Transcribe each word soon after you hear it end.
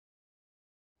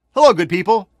Hello, good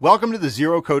people. Welcome to the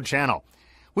Zero Code channel.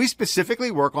 We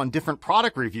specifically work on different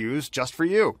product reviews just for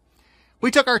you. We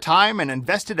took our time and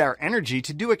invested our energy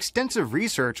to do extensive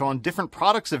research on different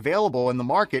products available in the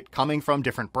market coming from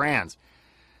different brands.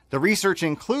 The research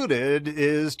included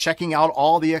is checking out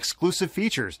all the exclusive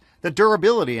features, the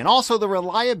durability, and also the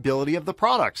reliability of the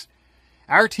products.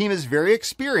 Our team is very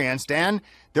experienced and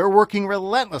they're working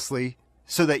relentlessly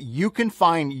so that you can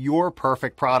find your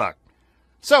perfect product.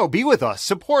 So be with us,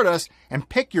 support us, and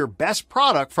pick your best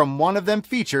product from one of them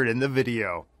featured in the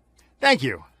video. Thank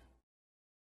you.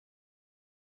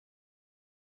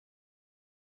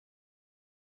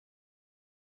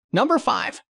 Number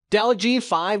 5. Dell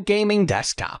G5 Gaming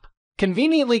Desktop.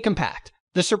 Conveniently compact.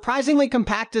 The surprisingly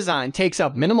compact design takes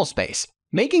up minimal space,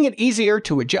 making it easier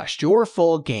to adjust your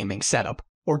full gaming setup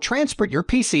or transport your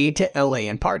PC to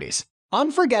LAN parties.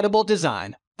 Unforgettable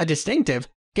design. A distinctive,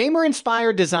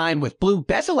 gamer-inspired design with blue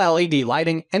bezel LED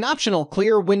lighting and optional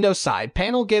clear window side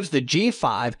panel gives the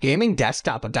G5 gaming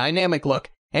desktop a dynamic look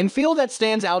and feel that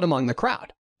stands out among the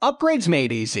crowd. Upgrades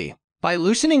made easy. By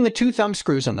loosening the 2 thumb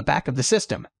screws on the back of the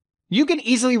system, you can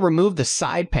easily remove the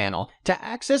side panel to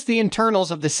access the internals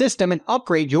of the system and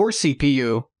upgrade your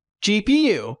CPU,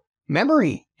 GPU,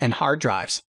 memory, and hard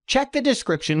drives. Check the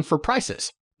description for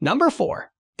prices. Number 4.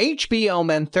 HP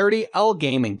Omen 30L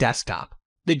Gaming Desktop.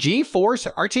 The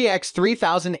GeForce RTX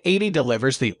 3080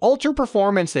 delivers the ultra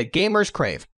performance that gamers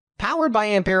crave, powered by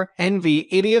Ampere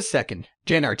NVIDIA 2nd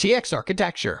Gen RTX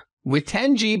architecture. With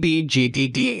 10 GB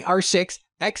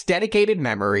GDDR6X dedicated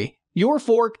memory, your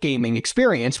fork gaming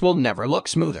experience will never look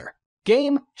smoother.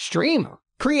 Game, stream,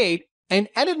 create, and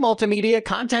edit multimedia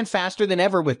content faster than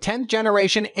ever with 10th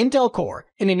generation Intel Core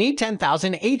and an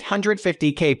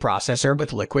i10850K processor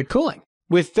with liquid cooling.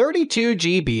 With 32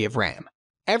 GB of RAM,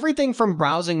 everything from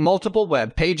browsing multiple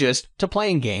web pages to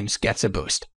playing games gets a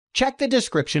boost. Check the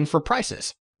description for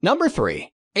prices. Number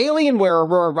 3. Alienware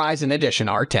Aurora Ryzen Edition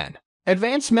R10.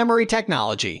 Advanced memory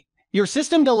technology. Your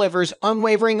system delivers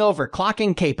unwavering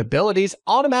overclocking capabilities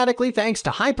automatically thanks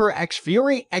to HyperX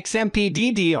Fury XMP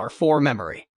DDR4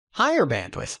 memory. Higher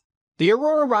bandwidth. The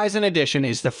Aurora Ryzen Edition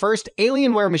is the first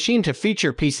Alienware machine to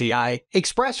feature PCI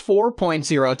Express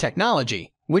 4.0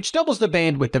 technology, which doubles the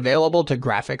bandwidth available to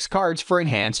graphics cards for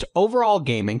enhanced overall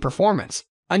gaming performance.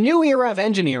 A new era of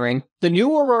engineering, the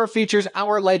new Aurora features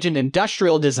our Legend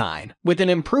industrial design with an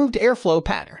improved airflow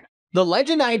pattern. The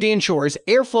Legend ID ensures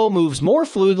airflow moves more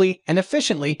fluidly and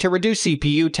efficiently to reduce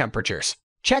CPU temperatures.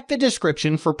 Check the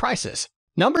description for prices.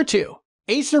 Number 2.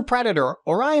 Acer Predator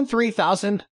Orion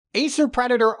 3000. Acer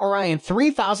Predator Orion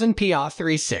 3000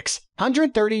 PA36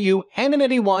 130U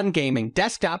N81 gaming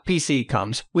desktop PC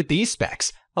comes with these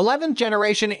specs. 11th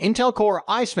generation Intel Core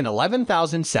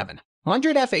i7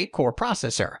 100F8 core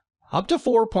processor, up to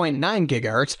 4.9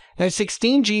 GHz and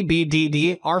 16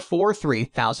 GB DDR4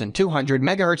 3200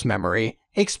 MHz memory,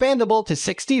 expandable to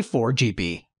 64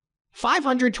 GB,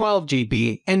 512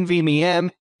 GB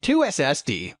NVMe, 2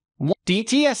 SSD, 1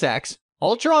 DTSX,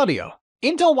 Ultra Audio,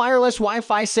 Intel Wireless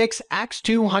Wi-Fi 6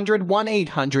 X200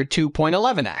 1800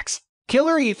 2.11x,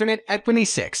 Killer Ethernet Equinix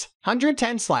 6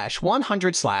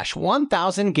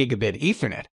 110/100/1000 Gigabit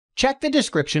Ethernet. Check the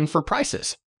description for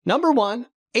prices. Number 1.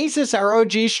 Asus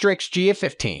ROG Strix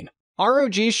GF15.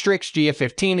 ROG Strix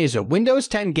GF15 is a Windows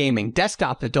 10 gaming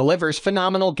desktop that delivers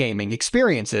phenomenal gaming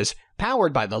experiences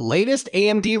powered by the latest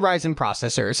AMD Ryzen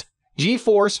processors,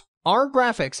 GeForce, R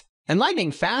graphics, and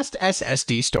lightning-fast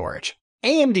SSD storage.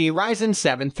 AMD Ryzen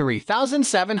 7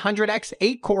 3700X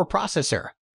 8-core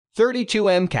processor,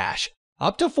 32M cache,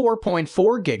 up to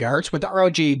 4.4 GHz with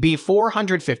ROG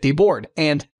B450 board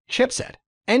and chipset.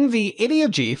 NVIDIA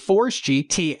GeForce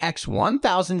GTX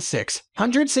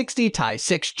 1660 Ti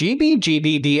 6 GB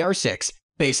GDDR6,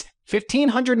 base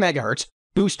 1500 MHz,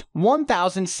 boost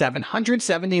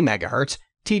 1770 MHz,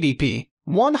 TDP,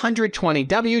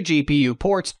 120W GPU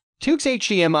ports, 2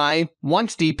 HDMI, 1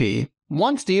 DP,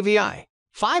 1 DVI,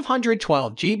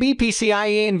 512 GB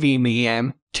PCIe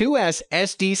NVMe, 2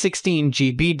 SSD 16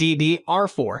 GB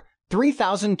DDR4,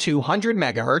 3200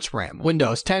 MHz RAM,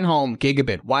 Windows 10 Home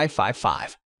Gigabit Wi-Fi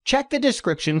 5. Check the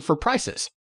description for prices.